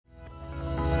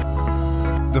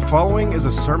The following is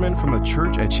a sermon from the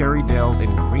church at Cherrydale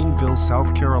in Greenville,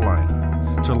 South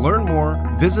Carolina. To learn more,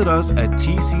 visit us at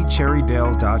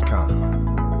tccherrydale.com.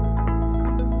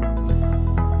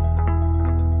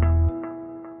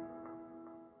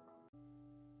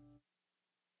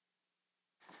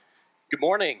 Good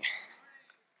morning.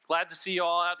 Glad to see you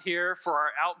all out here for our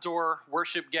outdoor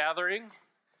worship gathering.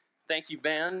 Thank you,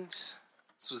 band.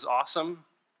 This was awesome.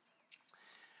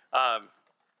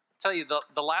 Tell you,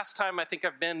 the last time I think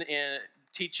I've been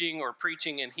teaching or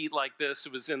preaching in heat like this,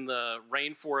 it was in the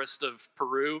rainforest of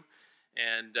Peru.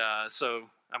 And so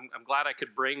I'm glad I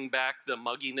could bring back the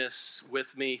mugginess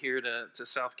with me here to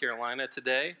South Carolina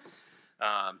today.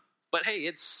 But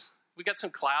hey, we got some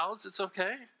clouds. It's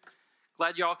okay.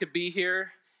 Glad y'all could be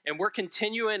here. And we're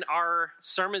continuing our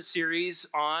sermon series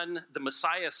on the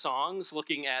Messiah songs,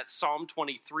 looking at Psalm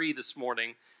 23 this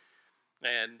morning.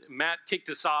 And Matt kicked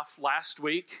us off last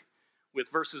week with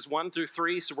verses 1 through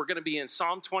 3. So we're going to be in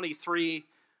Psalm 23,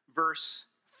 verse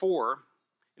 4.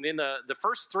 And in the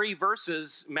first three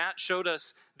verses, Matt showed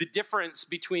us the difference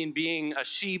between being a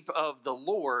sheep of the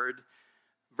Lord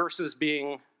versus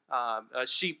being a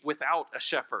sheep without a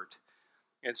shepherd.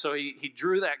 And so he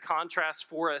drew that contrast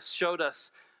for us, showed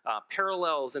us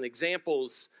parallels and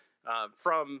examples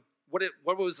from what it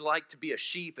was like to be a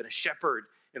sheep and a shepherd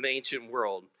in the ancient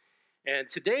world. And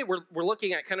today we're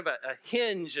looking at kind of a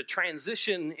hinge, a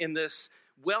transition in this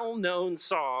well-known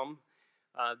psalm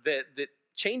that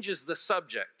changes the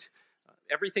subject.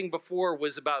 Everything before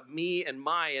was about me and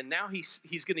my, and now he's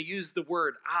going to use the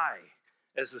word I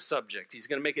as the subject. He's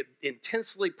going to make it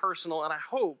intensely personal, and I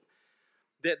hope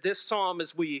that this psalm,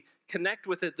 as we connect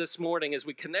with it this morning, as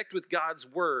we connect with God's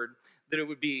word, that it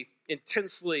would be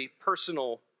intensely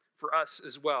personal for us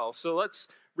as well. So let's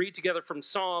read together from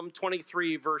Psalm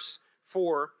 23, verse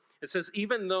 4. It says,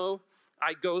 "Even though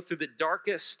I go through the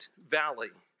darkest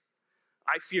valley,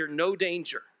 I fear no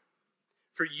danger.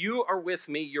 For you are with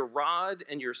me, your rod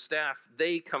and your staff,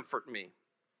 they comfort me."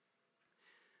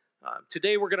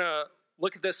 Today we're going to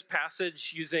look at this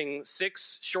passage using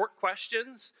 6 short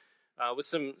questions with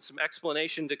some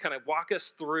explanation to kind of walk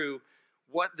us through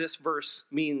what this verse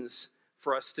means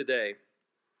for us today.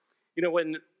 You know,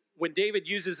 when David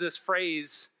uses this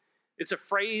phrase, it's a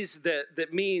phrase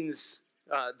that means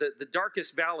the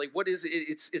darkest valley. What is it?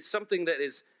 It's something that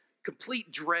is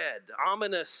complete dread,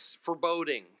 ominous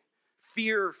foreboding,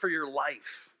 fear for your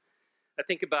life. I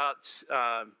think about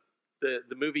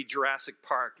the movie Jurassic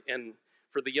Park, and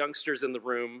for the youngsters in the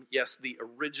room, yes, the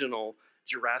original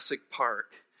Jurassic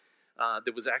Park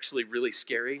that was actually really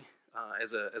scary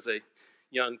as a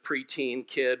young preteen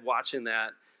kid watching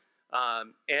that.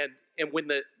 And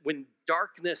when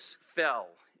darkness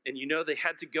fell, and you know they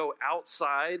had to go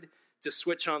outside to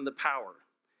switch on the power,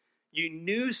 you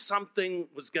knew something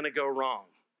was going to go wrong.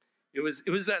 It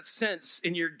was that sense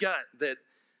in your gut that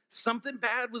something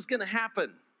bad was going to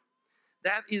happen.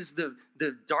 That is the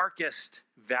darkest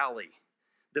valley,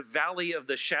 the valley of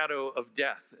the shadow of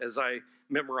death, as I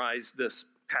memorized this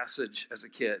passage as a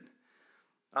kid.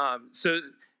 So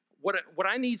what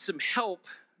I need some help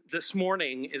this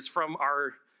morning is from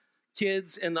our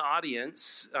kids in the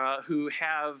audience who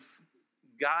have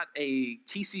got a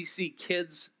TCC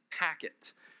Kids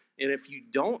packet. And if you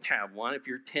don't have one, if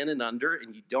you're 10 and under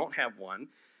and you don't have one,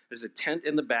 there's a tent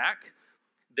in the back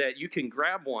that you can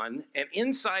grab one. And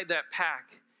inside that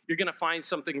pack, you're going to find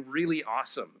something really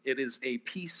awesome. It is a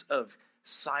piece of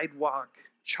sidewalk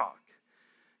chalk.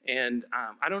 And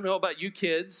I don't know about you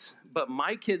kids, but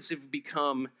my kids have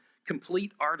become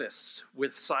complete artists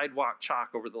with sidewalk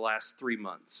chalk over the last 3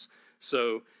 months.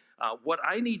 So what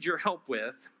I need your help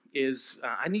with is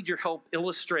I need your help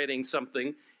illustrating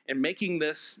something and making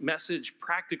this message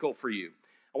practical for you.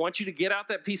 I want you to get out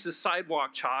that piece of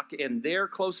sidewalk chalk, and there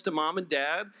close to mom and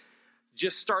dad,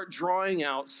 just start drawing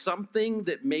out something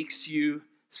that makes you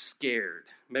scared.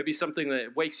 Maybe something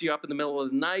that wakes you up in the middle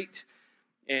of the night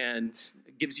and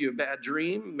gives you a bad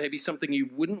dream. Maybe something you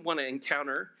wouldn't want to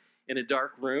encounter in a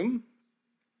dark room.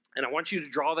 And I want you to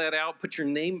draw that out, put your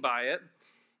name by it,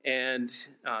 and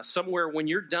somewhere when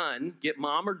you're done, get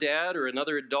mom or dad or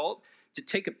another adult to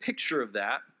take a picture of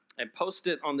that and post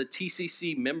it on the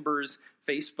TCC members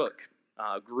Facebook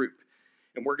group.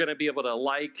 And we're going to be able to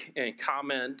like and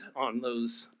comment on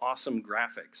those awesome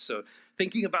graphics. So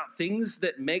thinking about things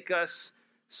that make us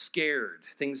scared,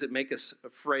 things that make us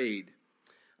afraid.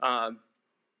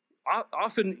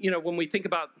 Often, you know, when we think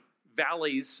about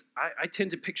valleys, I tend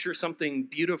to picture something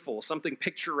beautiful, something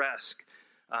picturesque,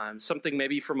 something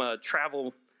maybe from a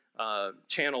travel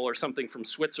channel or something from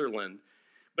Switzerland.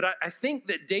 But I think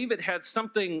that David had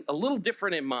something a little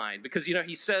different in mind because,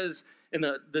 he says in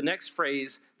the next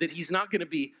phrase that he's not going to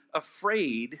be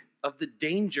afraid of the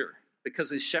danger because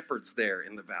his shepherd's there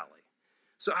in the valley.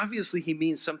 So obviously he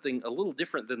means something a little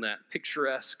different than that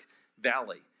picturesque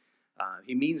valley.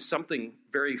 He means something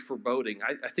very foreboding.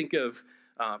 I think of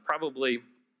probably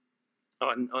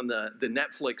on the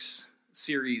Netflix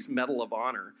series Medal of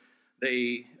Honor,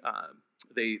 they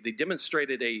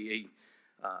demonstrated a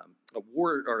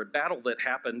war or a battle that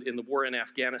happened in the war in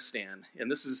Afghanistan, and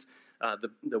this is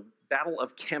the Battle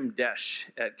of Kamdesh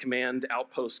at Command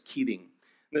Outpost Keating.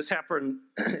 And this happened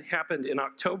in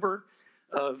October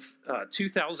of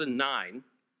 2009,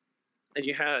 and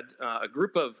you had a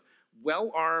group of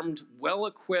well-armed,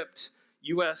 well-equipped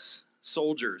U.S.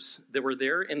 soldiers that were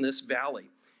there in this valley,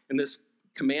 in this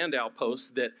command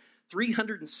outpost that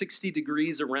 360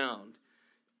 degrees around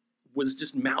was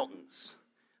just mountains,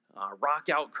 rock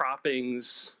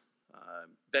outcroppings,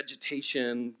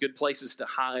 vegetation, good places to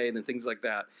hide, and things like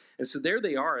that. And so there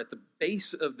they are at the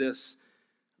base of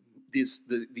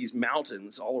these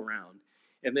mountains all around.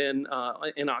 And then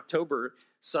in October,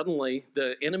 suddenly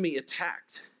the enemy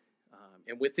attacked.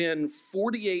 And within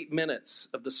 48 minutes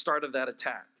of the start of that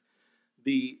attack,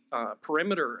 the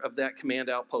perimeter of that command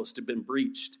outpost had been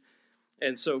breached.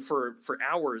 And so for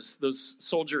hours, those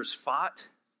soldiers fought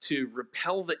to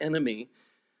repel the enemy,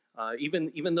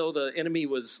 even though the enemy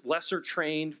was lesser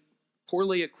trained,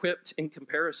 poorly equipped in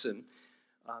comparison.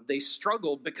 They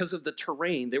struggled because of the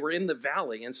terrain. They were in the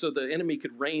valley, and so the enemy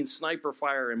could rain sniper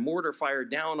fire and mortar fire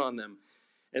down on them.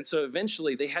 And so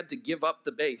eventually they had to give up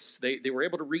the base. They were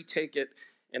able to retake it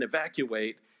and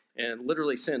evacuate and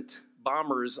literally sent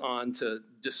bombers on to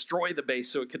destroy the base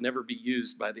so it could never be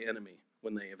used by the enemy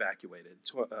when they evacuated.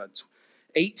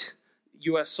 8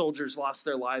 U.S. soldiers lost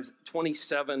their lives,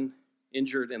 27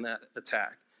 injured in that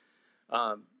attack.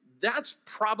 That's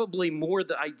probably more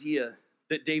the idea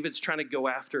that David's trying to go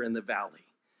after in the valley.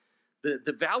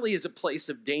 The valley is a place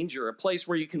of danger, a place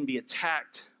where you can be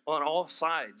attacked on all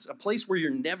sides, a place where you're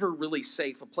never really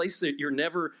safe, a place that you're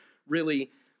never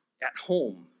really at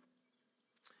home.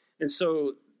 And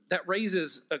so that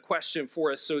raises a question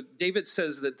for us. So David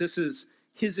says that this is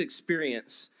his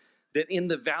experience, that in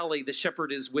the valley, the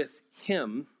shepherd is with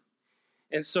him.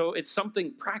 And so it's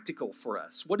something practical for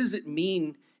us. What does it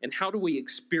mean, and how do we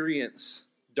experience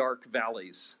dark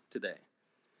valleys today?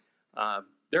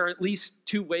 There are at least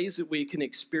 2 ways that we can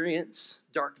experience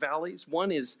dark valleys.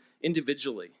 One is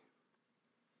individually.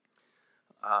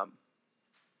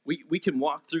 We can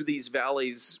walk through these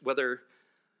valleys, whether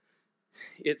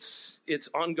it's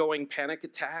ongoing panic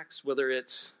attacks, whether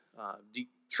it's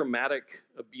traumatic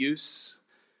abuse,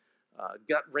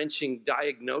 gut-wrenching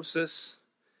diagnosis.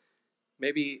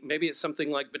 Maybe it's something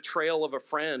like betrayal of a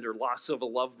friend or loss of a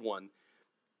loved one.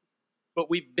 But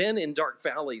we've been in dark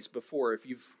valleys before. If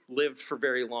you've lived for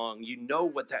very long, you know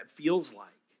what that feels like.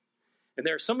 And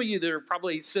there are some of you that are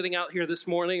probably sitting out here this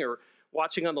morning or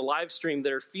watching on the live stream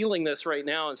that are feeling this right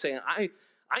now and saying, I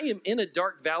am in a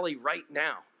dark valley right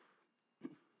now.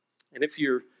 And if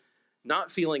you're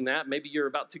not feeling that, maybe you're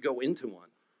about to go into one.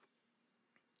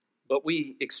 But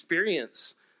we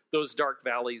experience those dark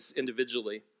valleys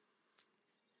individually.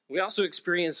 We also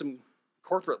experience them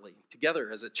corporately, together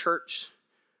as a church,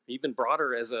 even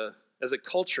broader as a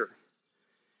culture.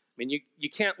 I mean, you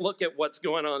can't look at what's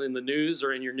going on in the news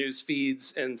or in your news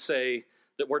feeds and say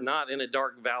that we're not in a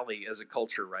dark valley as a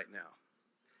culture right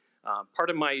now. Part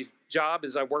of my job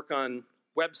is I work on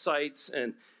websites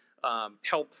and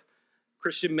help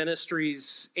Christian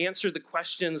ministries answer the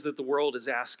questions that the world is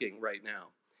asking right now.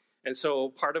 And so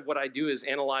part of what I do is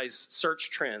analyze search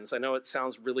trends. I know it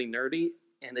sounds really nerdy,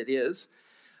 and it is.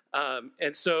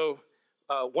 And so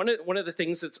one of the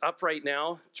things that's up right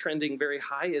now, trending very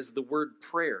high, is the word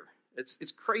prayer.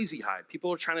 It's crazy high.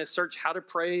 People are trying to search how to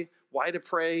pray, why to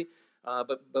pray,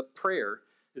 but prayer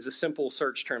is a simple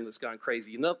search term that's gone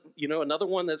crazy. You know another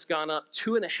one that's gone up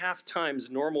 2.5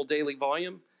 times normal daily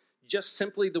volume? Just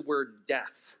simply the word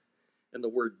death and the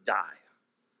word die.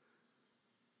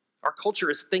 Our culture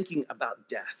is thinking about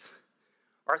death.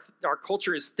 Our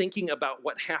culture is thinking about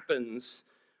what happens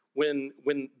when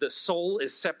the soul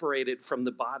is separated from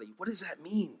the body. What does that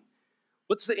mean?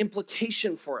 What's the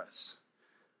implication for us?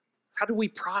 How do we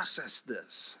process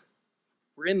this?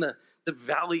 We're in the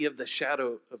valley of the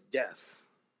shadow of death.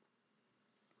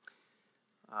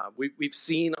 We've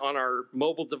seen on our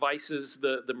mobile devices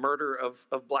the murder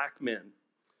of black men.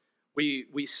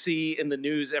 We see in the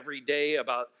news every day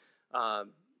about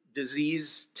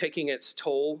disease taking its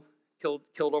toll, killed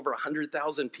over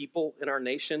 100,000 people in our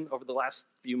nation over the last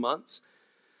few months.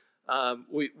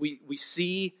 We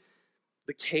see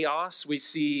the chaos. We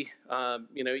see,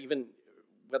 even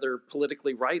whether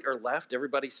politically right or left,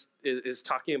 everybody is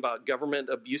talking about government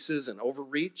abuses and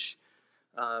overreach.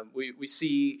 We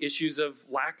see issues of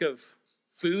lack of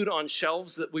food on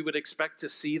shelves that we would expect to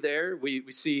see there.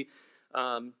 We see,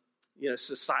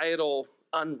 societal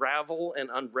unravel and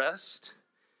unrest.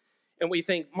 And we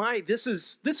think, this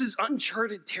is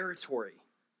uncharted territory.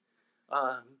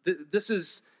 This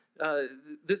is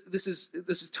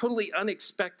totally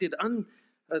unexpected,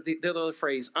 the other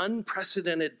phrase,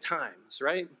 unprecedented times,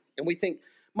 right? And we think,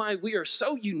 we are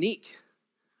so unique.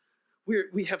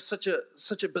 We have such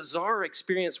a bizarre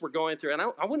experience we're going through. And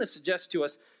I want to suggest to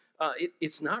us,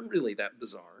 it's not really that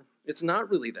bizarre. It's not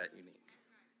really that unique.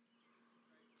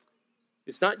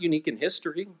 It's not unique in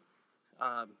history.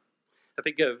 I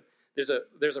think there's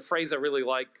a phrase I really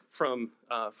like from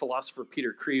philosopher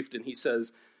Peter Kreeft, and he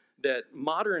says that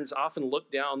moderns often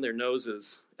look down their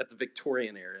noses at the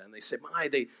Victorian era, and they say,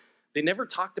 they never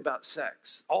talked about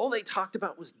sex. All they talked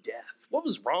about was death. What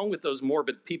was wrong with those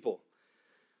morbid people?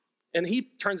 And he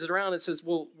turns it around and says,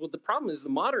 well, the problem is the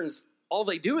moderns, all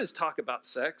they do is talk about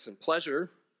sex and pleasure.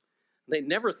 They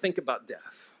never think about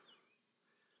death.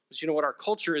 But you know what? Our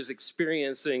culture is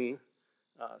experiencing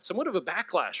somewhat of a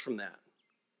backlash from that.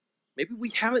 Maybe we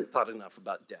haven't thought enough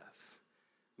about death.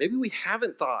 Maybe we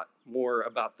haven't thought more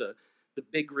about the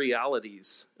big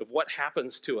realities of what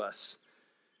happens to us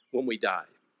when we die.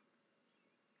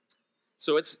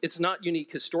 So it's not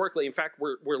unique historically. In fact,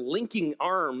 we're linking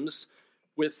arms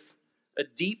with a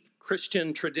deep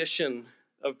Christian tradition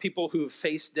of people who have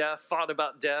faced death, thought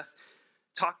about death,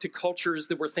 talked to cultures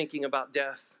that were thinking about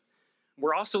death.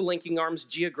 We're also linking arms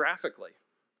geographically.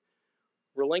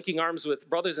 We're linking arms with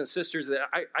brothers and sisters that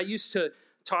I used to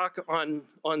talk on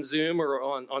Zoom or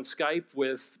on Skype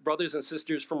with brothers and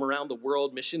sisters from around the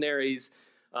world, missionaries,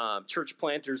 church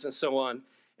planters, and so on.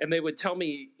 And they would tell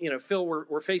me, Phil,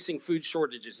 we're facing food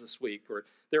shortages this week, or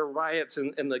there are riots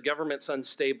and the government's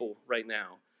unstable right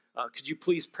now. Could you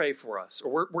please pray for us?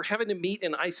 Or we're having to meet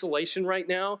in isolation right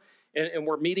now, and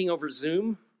we're meeting over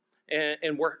Zoom,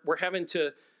 and we're having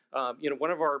to,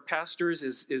 one of our pastors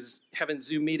is having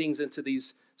Zoom meetings into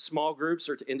these small groups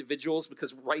or to individuals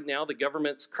because right now the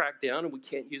government's cracked down and we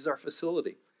can't use our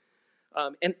facility.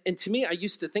 And to me, I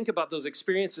used to think about those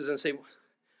experiences and say,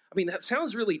 that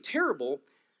sounds really terrible,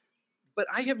 but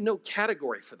I have no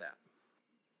category for that.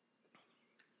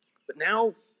 But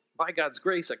now, by God's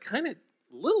grace, I kind of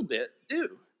a little bit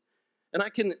do. And I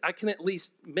can at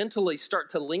least mentally start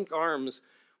to link arms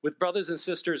with brothers and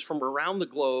sisters from around the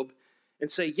globe and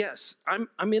say, yes,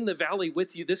 I'm in the valley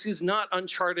with you. This is not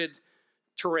uncharted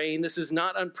terrain. This is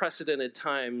not unprecedented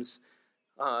times.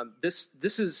 This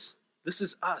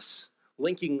is us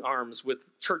linking arms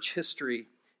with church history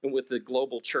and with the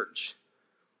global church.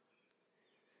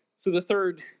 So the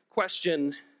third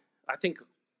question I think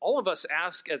all of us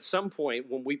ask at some point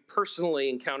when we personally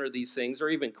encounter these things, or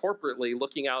even corporately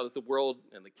looking out at the world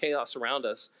and the chaos around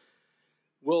us,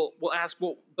 we'll ask,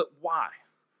 but why?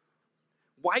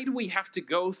 Why do we have to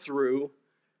go through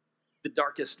the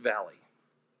darkest valley?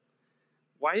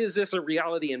 Why is this a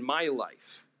reality in my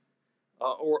life?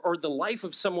 Or the life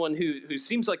of someone who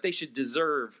seems like they should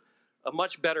deserve a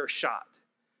much better shot?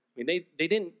 They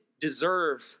didn't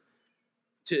deserve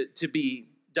to be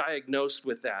diagnosed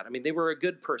with that. They were a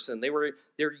good person.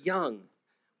 They're young.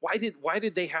 Why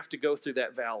did they have to go through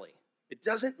that valley? It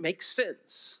doesn't make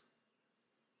sense.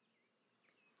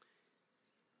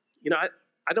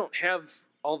 I don't have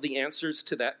all the answers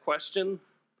to that question,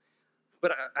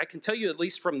 but I can tell you, at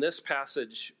least from this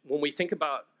passage, when we think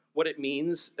about what it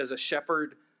means as a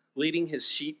shepherd leading his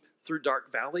sheep through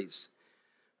dark valleys,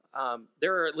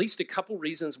 there are at least a couple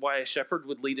reasons why a shepherd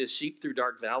would lead his sheep through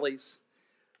dark valleys.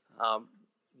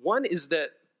 One is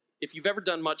that if you've ever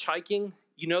done much hiking,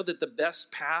 you know that the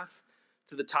best path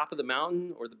to the top of the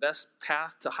mountain or the best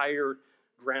path to higher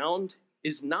ground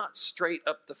is not straight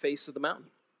up the face of the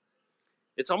mountain.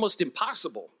 It's almost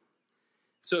impossible.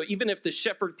 So even if the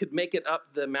shepherd could make it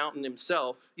up the mountain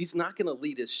himself, he's not going to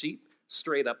lead his sheep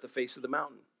straight up the face of the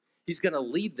mountain. He's going to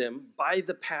lead them by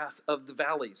the path of the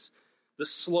valleys, the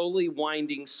slowly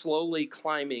winding, slowly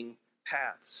climbing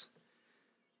paths.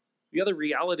 The other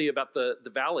reality about the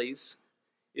valleys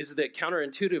is that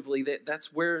counterintuitively,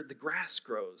 that's where the grass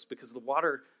grows because the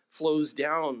water flows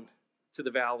down to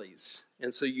the valleys.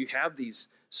 And so you have these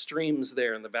streams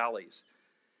there in the valleys.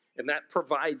 And that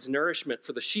provides nourishment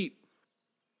for the sheep.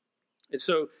 And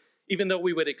so even though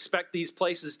we would expect these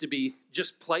places to be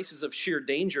just places of sheer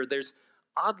danger, there's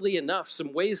oddly enough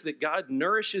some ways that God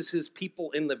nourishes his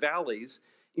people in the valleys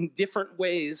in different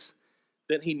ways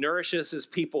than he nourishes his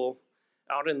people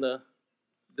out in the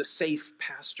the safe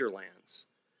pasture lands.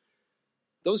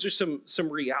 Those are some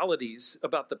realities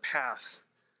about the path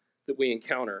that we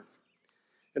encounter.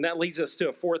 And that leads us to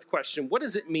a fourth question. What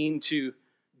does it mean to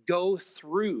go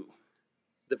through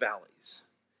the valleys?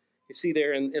 You see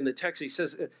there in the text, he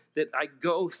says that I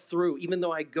go through, even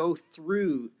though I go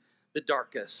through the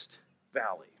darkest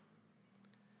valley.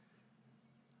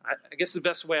 I guess the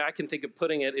best way I can think of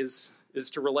putting it is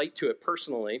to relate to it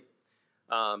personally.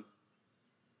 About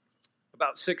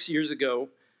 6 years ago,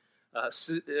 a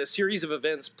series of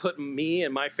events put me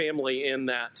and my family in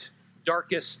that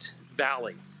darkest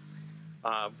valley.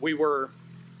 We were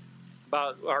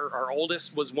about, our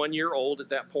oldest was 1 year old at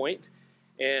that point,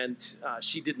 and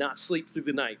she did not sleep through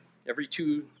the night. Every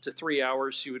 2 to 3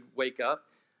 hours, she would wake up.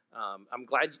 I'm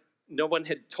glad no one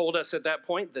had told us at that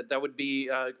point that would be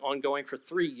ongoing for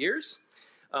 3 years.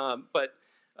 But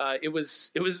it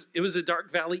was a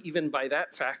dark valley even by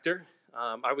that factor.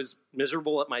 I was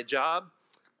miserable at my job.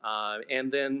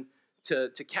 And then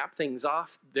to cap things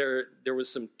off, there was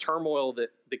some turmoil that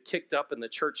kicked up in the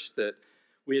church that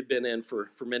we had been in for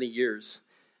many years,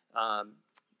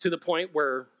 to the point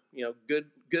where,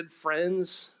 good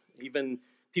friends, even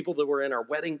people that were in our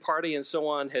wedding party and so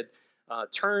on, had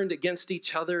turned against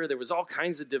each other. There was all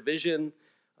kinds of division.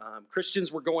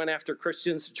 Christians were going after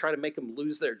Christians to try to make them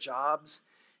lose their jobs.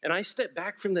 And I stepped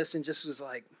back from this and just was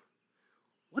like,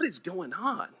 what is going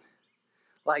on?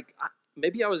 Like,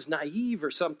 maybe I was naive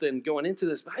or something going into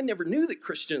this, but I never knew that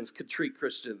Christians could treat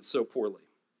Christians so poorly.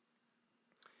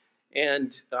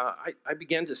 And I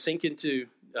began to sink into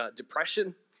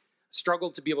depression,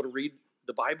 struggled to be able to read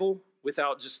the Bible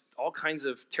without just all kinds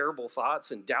of terrible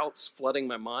thoughts and doubts flooding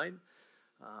my mind.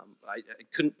 I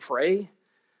couldn't pray.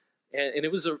 And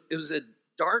it was a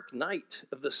dark night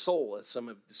of the soul, as some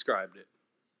have described it.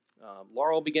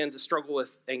 Laurel began to struggle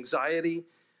with anxiety.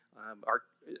 Our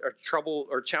trouble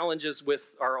or challenges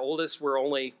with our oldest were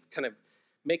only kind of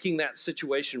making that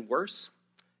situation worse.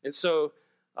 And so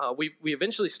we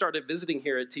eventually started visiting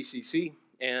here at TCC,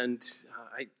 and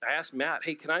I asked Matt,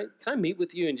 hey, can I meet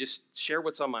with you and just share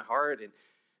what's on my heart? And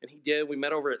he did. We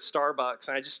met over at Starbucks,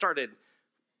 and I just started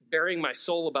bearing my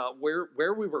soul about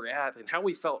where we were at and how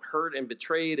we felt hurt and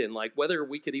betrayed, and like whether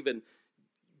we could even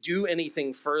do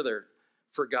anything further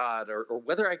for God, or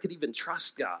whether I could even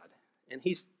trust God. And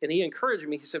he encouraged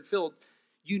me. He said, Phil,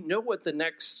 you know what the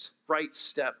next right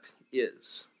step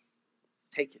is.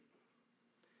 Take it.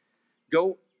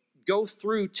 Go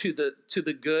through to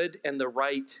the good and the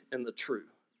right and the true.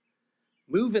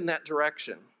 Move in that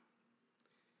direction.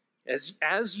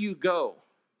 As you go,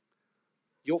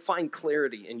 you'll find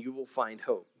clarity and you will find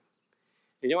hope.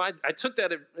 And, I took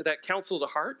that counsel to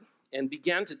heart and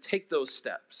began to take those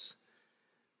steps.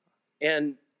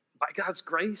 And by God's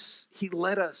grace, he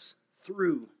led us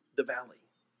through the valley.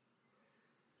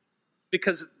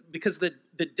 Because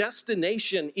the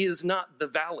destination is not the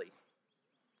valley.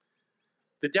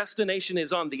 The destination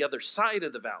is on the other side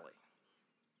of the valley.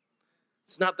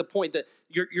 It's not the point that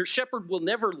your shepherd will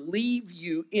never leave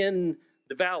you in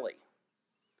the valley.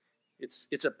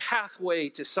 It's a pathway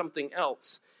to something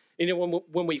else.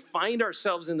 When we find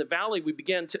ourselves in the valley, we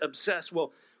begin to obsess,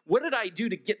 well, what did I do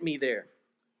to get me there?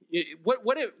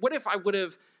 What if I would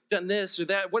have done this or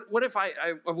that? What if I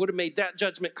would have made that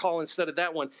judgment call instead of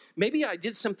that one? Maybe I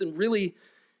did something really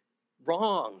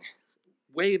wrong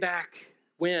way back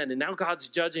when, and now God's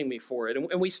judging me for it.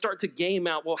 And we start to game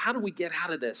out, well, how do we get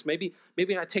out of this? Maybe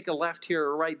I take a left here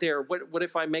or right there. What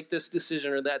if I make this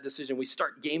decision or that decision? We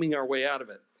start gaming our way out of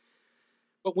it.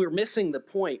 But we're missing the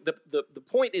point. The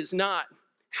point is not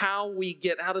how we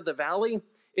get out of the valley.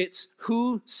 It's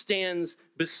who stands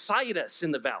beside us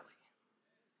in the valley.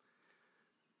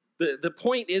 The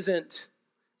point isn't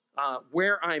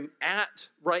where I'm at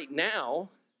right now,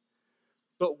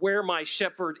 but where my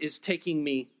shepherd is taking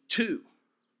me to.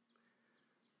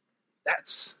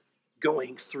 That's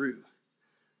going through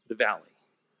the valley.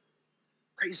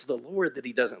 Praise the Lord that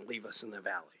he doesn't leave us in the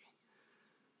valley.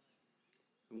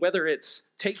 Whether it's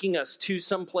taking us to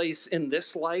some place in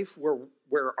this life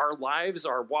where our lives,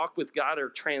 our walk with God are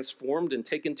transformed and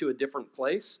taken to a different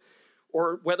place,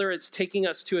 or whether it's taking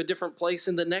us to a different place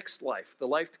in the next life, the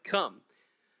life to come.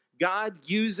 God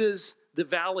uses the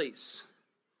valleys.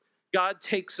 God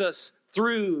takes us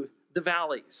through the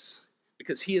valleys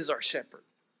because he is our shepherd.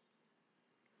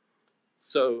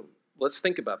 So let's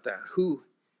think about that. Who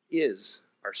is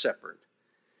our shepherd?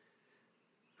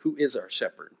 Who is our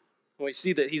shepherd? And we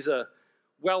see that he's a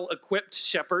well-equipped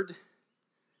shepherd.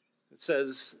 It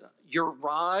says, your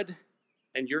rod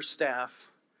and your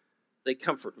staff, they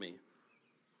comfort me.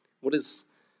 What does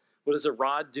a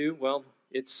rod do? Well,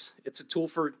 it's a tool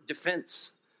for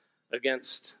defense.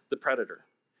 against the predator.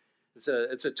 It's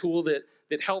a tool that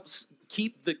helps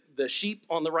keep the sheep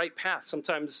on the right path.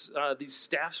 Sometimes these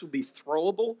staffs would be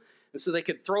throwable, and so they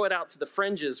could throw it out to the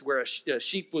fringes where a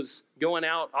sheep was going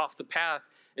out off the path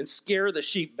and scare the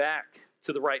sheep back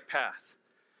to the right path.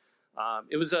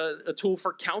 It was a tool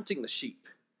for counting the sheep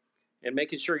and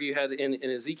making sure you had, in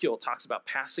Ezekiel, it talks about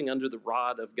passing under the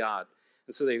rod of God.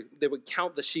 And so they would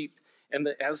count the sheep, and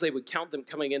as they would count them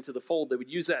coming into the fold, they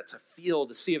would use that to feel,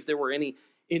 to see if there were any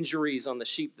injuries on the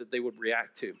sheep that they would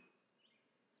react to.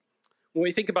 When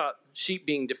we think about sheep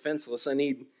being defenseless, I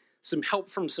need some help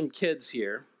from some kids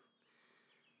here.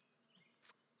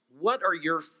 What are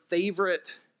your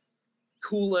favorite,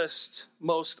 coolest,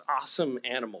 most awesome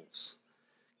animals?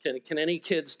 Can any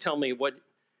kids tell me what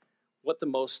the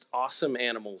most awesome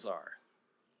animals are?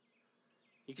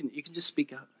 You can just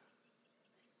speak up.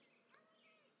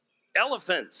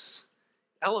 Elephants.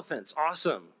 Elephants,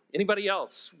 awesome. Anybody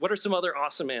else? What are some other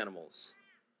awesome animals?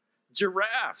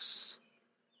 Giraffes.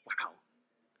 Wow.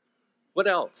 What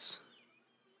else?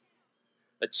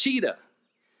 A cheetah.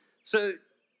 So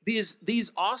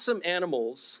these awesome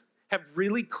animals have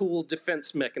really cool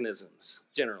defense mechanisms,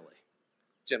 generally.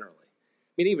 I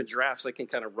mean, even giraffes, they can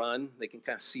kind of run. They can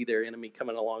kind of see their enemy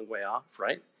coming a long way off,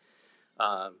 right?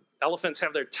 Elephants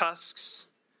have their tusks.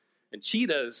 And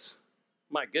cheetahs,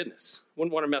 my goodness,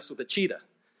 wouldn't want to mess with a cheetah.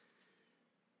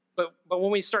 But when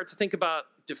we start to think about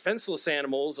defenseless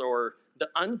animals or the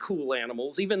uncool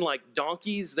animals, even like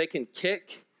donkeys, they can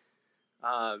kick.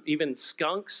 Even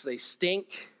skunks, they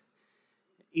stink.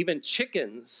 Even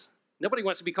chickens. Nobody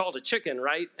wants to be called a chicken,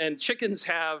 right? And chickens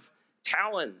have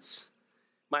talons.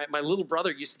 My little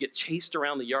brother used to get chased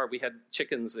around the yard. We had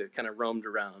chickens that kind of roamed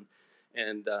around.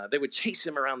 And they would chase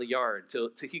him around the yard till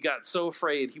he got so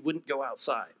afraid he wouldn't go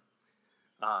outside.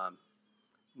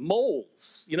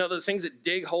 Moles, you know those things that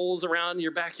dig holes around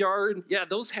your backyard? Yeah,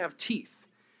 those have teeth.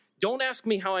 Don't ask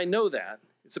me how I know that.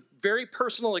 It's a very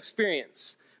personal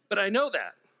experience, but I know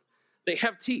that. They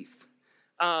have teeth.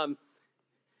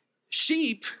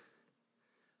 Sheep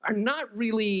are not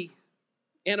really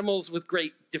animals with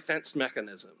great defense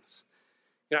mechanisms.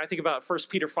 You know, I think about 1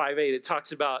 Peter 5:8. It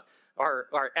talks about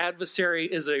our adversary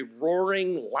is a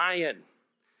roaring lion.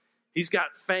 He's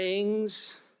got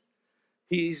fangs,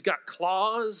 he's got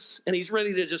claws, and he's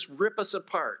ready to just rip us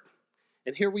apart.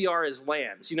 And here we are as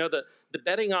lambs. You know, the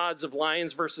betting odds of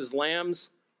lions versus lambs,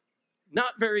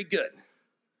 not very good.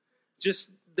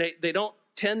 Just, they don't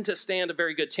tend to stand a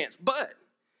very good chance. But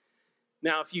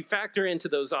now, if you factor into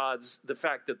those odds the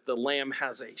fact that the lamb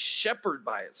has a shepherd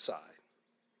by its side,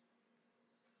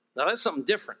 now that's something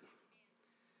different.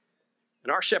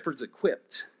 And our shepherd's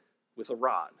equipped with a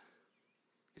rod.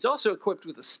 He's also equipped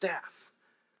with a staff.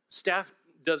 Staff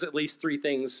does at least three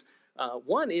things.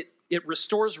 One, it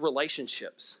restores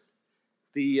relationships.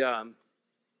 The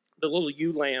little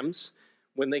ewe lambs,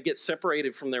 when they get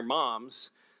separated from their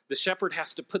moms, the shepherd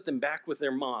has to put them back with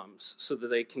their moms so that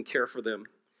they can care for them.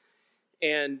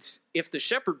 And if the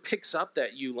shepherd picks up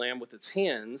that ewe lamb with its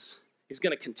hands, he's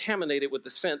going to contaminate it with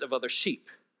the scent of other sheep.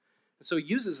 And so he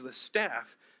uses the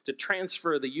staff to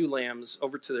transfer the ewe lambs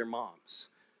over to their moms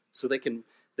so they can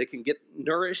get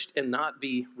nourished and not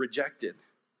be rejected.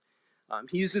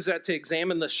 He uses that to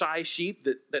examine the shy sheep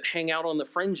that hang out on the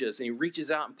fringes, and he reaches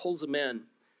out and pulls them in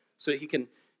so he can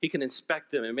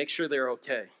inspect them and make sure they're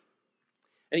okay.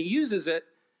 And he uses it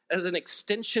as an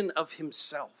extension of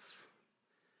himself.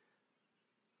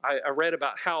 I read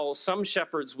about how some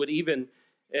shepherds would even,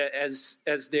 as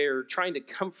they're trying to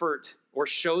comfort or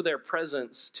show their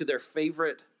presence to their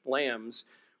favorite lambs,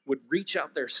 would reach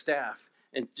out their staff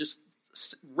and just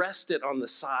rest it on the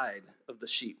side of the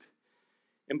sheep.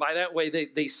 And by that way,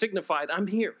 they signified, I'm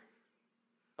here.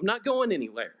 I'm not going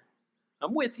anywhere.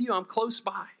 I'm with you. I'm close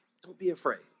by. Don't be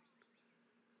afraid.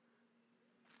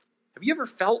 Have you ever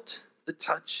felt the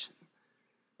touch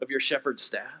of your shepherd's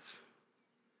staff?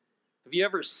 Have you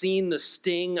ever seen the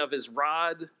sting of his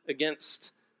rod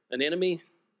against an enemy?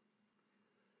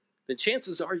 Then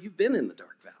chances are you've been in the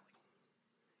dark valley,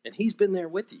 and he's been there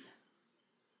with you.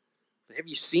 But have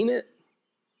you seen it?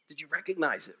 Did you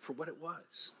recognize it for what it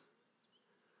was?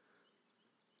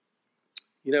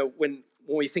 You know, when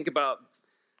we think about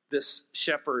this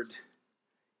shepherd,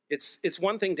 it's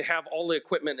one thing to have all the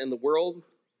equipment in the world,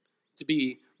 to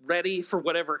be ready for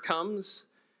whatever comes.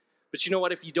 But you know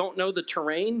what? If you don't know the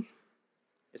terrain,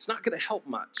 it's not going to help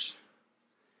much.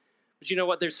 But you know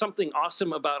what? There's something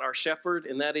awesome about our shepherd,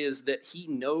 and that is that he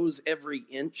knows every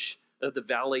inch of the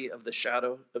valley of the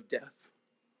shadow of death.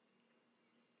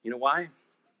 You know why?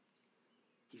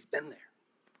 He's been there.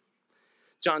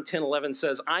 John 10:11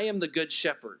 says, I am the good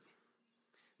shepherd.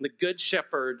 And the good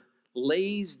shepherd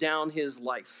lays down his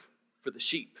life for the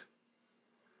sheep.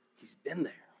 He's been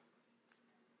there.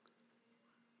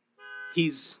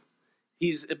 He's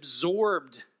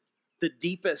absorbed the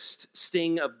deepest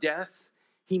sting of death.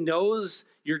 He knows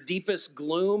your deepest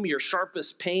gloom, your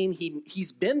sharpest pain.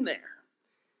 He's been there.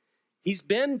 He's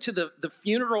been to the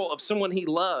funeral of someone he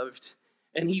loved,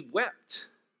 and he wept.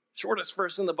 Shortest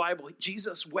verse in the Bible,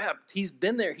 Jesus wept. He's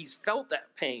been there. He's felt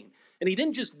that pain. And he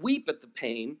didn't just weep at the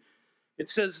pain. It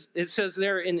says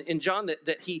there in John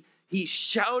that he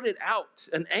shouted out,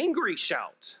 an angry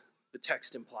shout, the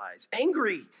text implies,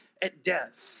 angry at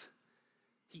death.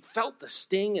 He felt the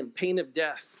sting and pain of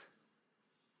death.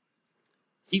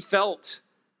 He felt,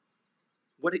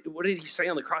 what did he say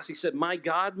on the cross? He said, my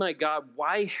God,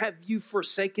 why have you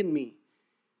forsaken me?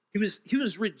 He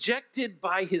was rejected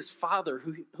by his Father,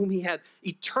 whom he had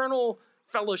eternal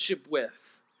fellowship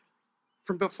with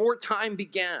from before time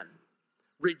began.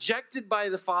 Rejected by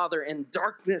the Father, and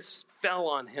darkness fell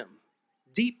on him.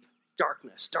 Deep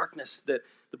darkness that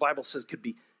the Bible says could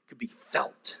be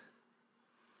felt.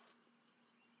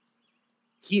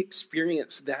 He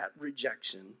experienced that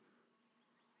rejection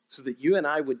so that you and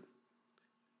I would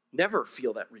never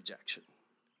feel that rejection,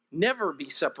 never be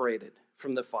separated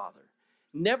from the Father,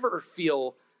 never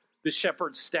feel the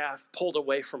shepherd's staff pulled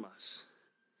away from us.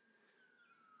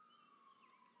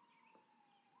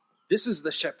 This is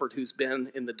the shepherd who's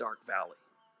been in the dark valley.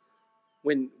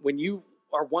 When you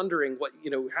are wondering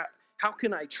how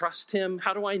can I trust him?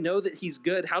 How do I know that he's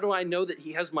good? How do I know that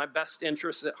he has my best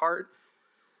interests at heart?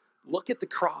 Look at the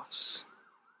cross.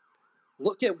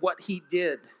 Look at what he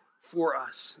did for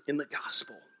us in the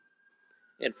gospel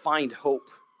and find hope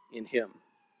in him.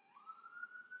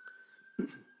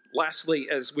 Lastly,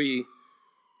 as we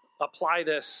apply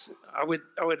this, I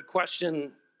would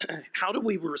question, how do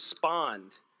we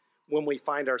respond when we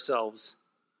find ourselves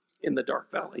in the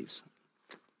dark valleys?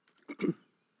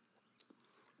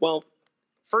 Well,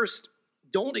 first,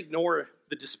 don't ignore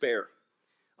the despair.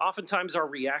 Oftentimes our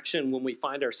reaction when we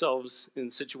find ourselves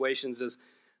in situations is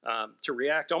to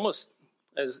react almost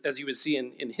as you would see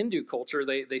in Hindu culture.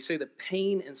 They say that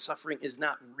pain and suffering is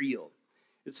not real.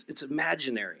 It's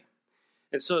imaginary.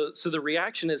 And so the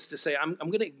reaction is to say, I'm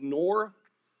going to ignore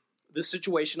the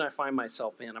situation I find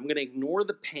myself in. I'm going to ignore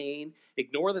the pain,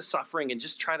 ignore the suffering, and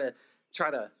just try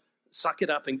to suck it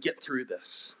up and get through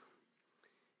this.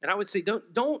 And I would say,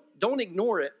 don't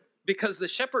ignore it, because the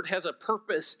shepherd has a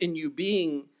purpose in you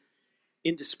being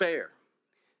in despair.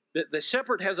 The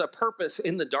shepherd has a purpose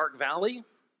in the dark valley.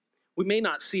 We may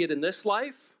not see it in this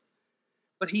life,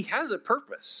 but he has a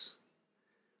purpose.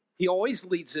 He always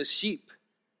leads his sheep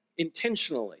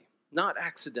intentionally, not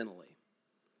accidentally.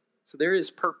 So there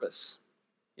is purpose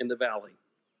in the valley.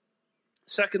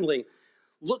 Secondly,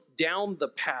 look down the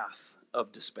path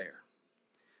of despair.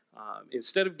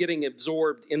 Instead of getting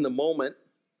absorbed in the moment,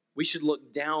 we should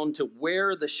look down to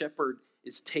where the shepherd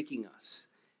is taking us.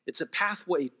 It's a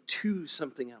pathway to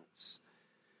something else.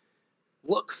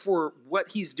 Look for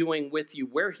what he's doing with you,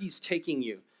 where he's taking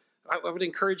you. I would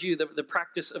encourage you the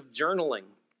practice of journaling.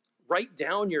 Write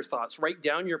down your thoughts, write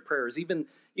down your prayers, even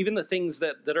the things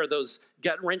that are those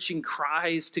gut-wrenching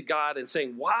cries to God and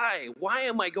saying, why? Why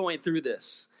am I going through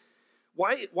this?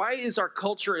 Why is our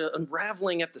culture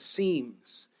unraveling at the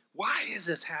seams? Why is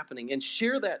this happening? And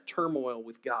share that turmoil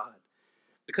with God.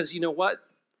 Because you know what?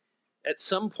 At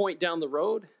some point down the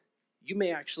road, you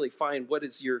may actually find what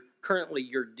is currently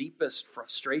your deepest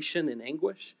frustration and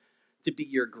anguish to be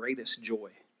your greatest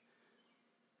joy.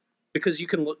 Because you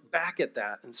can look back at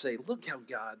that and say, look how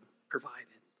God provided.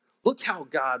 Look how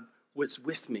God was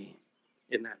with me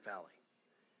in that valley.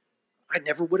 I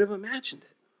never would have imagined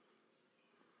it.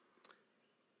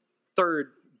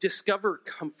 Third, discover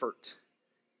comfort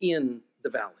in the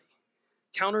valley.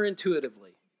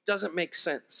 Counterintuitively, doesn't make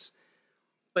sense.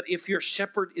 But if your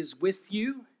shepherd is with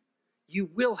you, you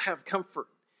will have comfort.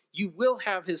 You will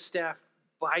have his staff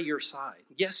by your side.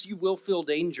 Yes, you will feel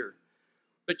danger,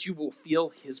 but you will feel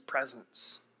his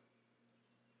presence.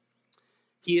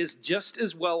 He is just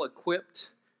as well equipped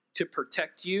to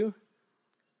protect you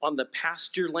on the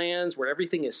pasture lands where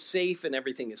everything is safe and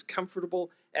everything is comfortable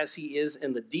as he is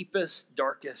in the deepest,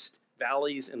 darkest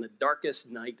valleys and the darkest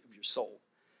night of your soul.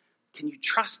 Can you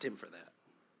trust him for that?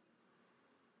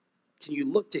 Can you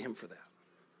look to him for that?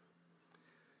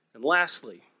 And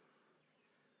lastly,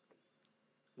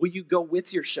 will you go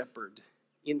with your shepherd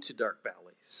into dark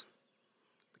valleys?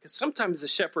 Because sometimes the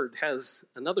shepherd has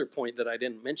another point that I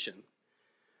didn't mention.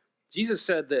 Jesus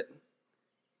said that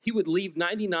he would leave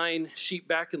 99 sheep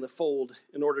back in the fold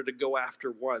in order to go after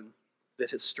one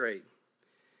that has strayed.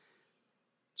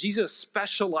 Jesus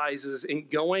specializes in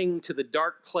going to the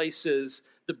dark places,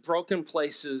 the broken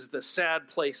places, the sad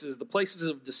places, the places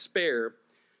of despair,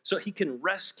 so he can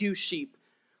rescue sheep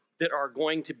that are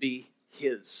going to be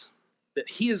his, that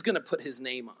he is going to put his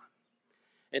name on.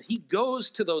 And he goes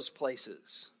to those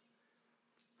places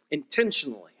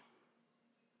intentionally.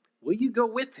 Will you go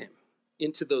with him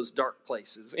into those dark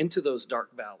places, into those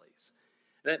dark valleys?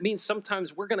 And that means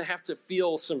sometimes we're going to have to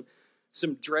feel some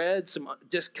dread, some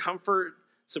discomfort,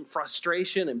 some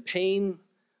frustration and pain,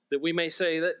 that we may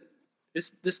say that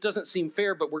this doesn't seem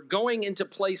fair, but we're going into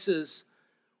places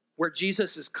where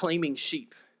Jesus is claiming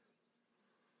sheep.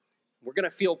 We're going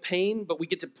to feel pain, but we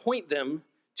get to point them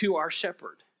to our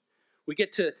shepherd. We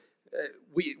get to,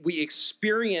 we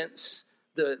experience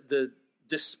the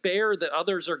despair that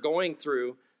others are going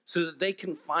through so that they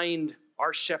can find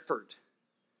our shepherd.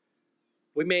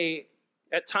 We may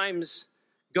at times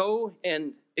go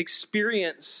and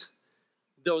experience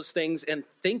those things and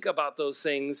think about those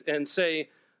things and say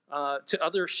to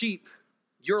other sheep,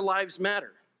 your lives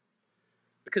matter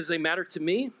because they matter to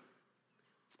me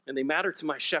and they matter to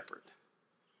my shepherd.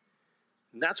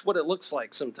 And that's what it looks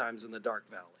like sometimes in the dark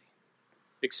valley,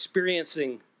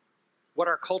 experiencing what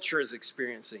our culture is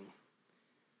experiencing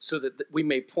so that we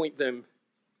may point them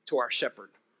to our shepherd.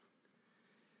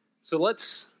 So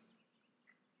let's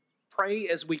pray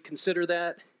as we consider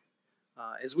that,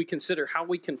 as we consider how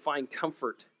we can find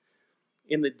comfort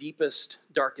in the deepest,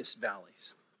 darkest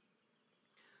valleys.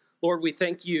 Lord, we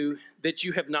thank you that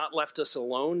you have not left us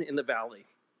alone in the valley.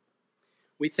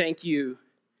 We thank you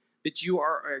that you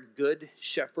are our good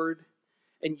shepherd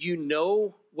and you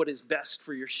know what is best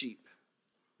for your sheep.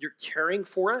 You're caring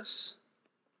for us.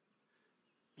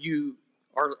 You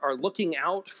are looking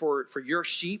out for your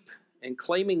sheep and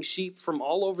claiming sheep from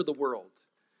all over the world.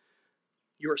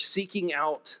 You are seeking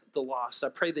out the lost. I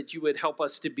pray that you would help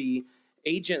us to be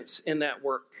agents in that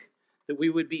work, that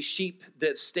we would be sheep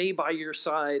that stay by your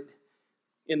side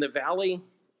in the valley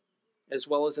as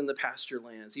well as in the pasture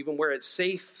lands, even where it's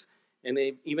safe and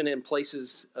even in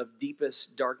places of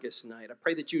deepest, darkest night. I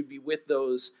pray that you would be with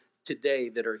those today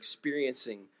that are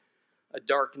experiencing a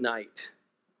dark night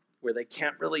where they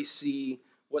can't really see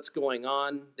what's going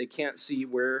on. They can't see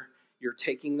where you're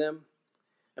taking them.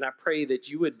 And I pray that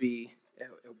you would be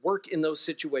work in those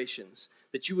situations,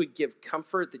 that you would give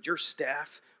comfort, that your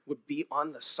staff would be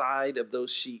on the side of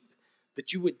those sheep,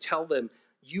 that you would tell them,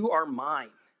 you are mine,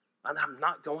 and I'm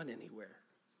not going anywhere.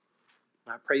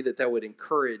 And I pray that that would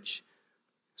encourage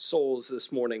souls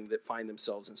this morning that find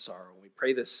themselves in sorrow. We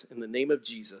pray this in the name of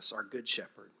Jesus, our good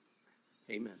shepherd.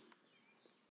 Amen.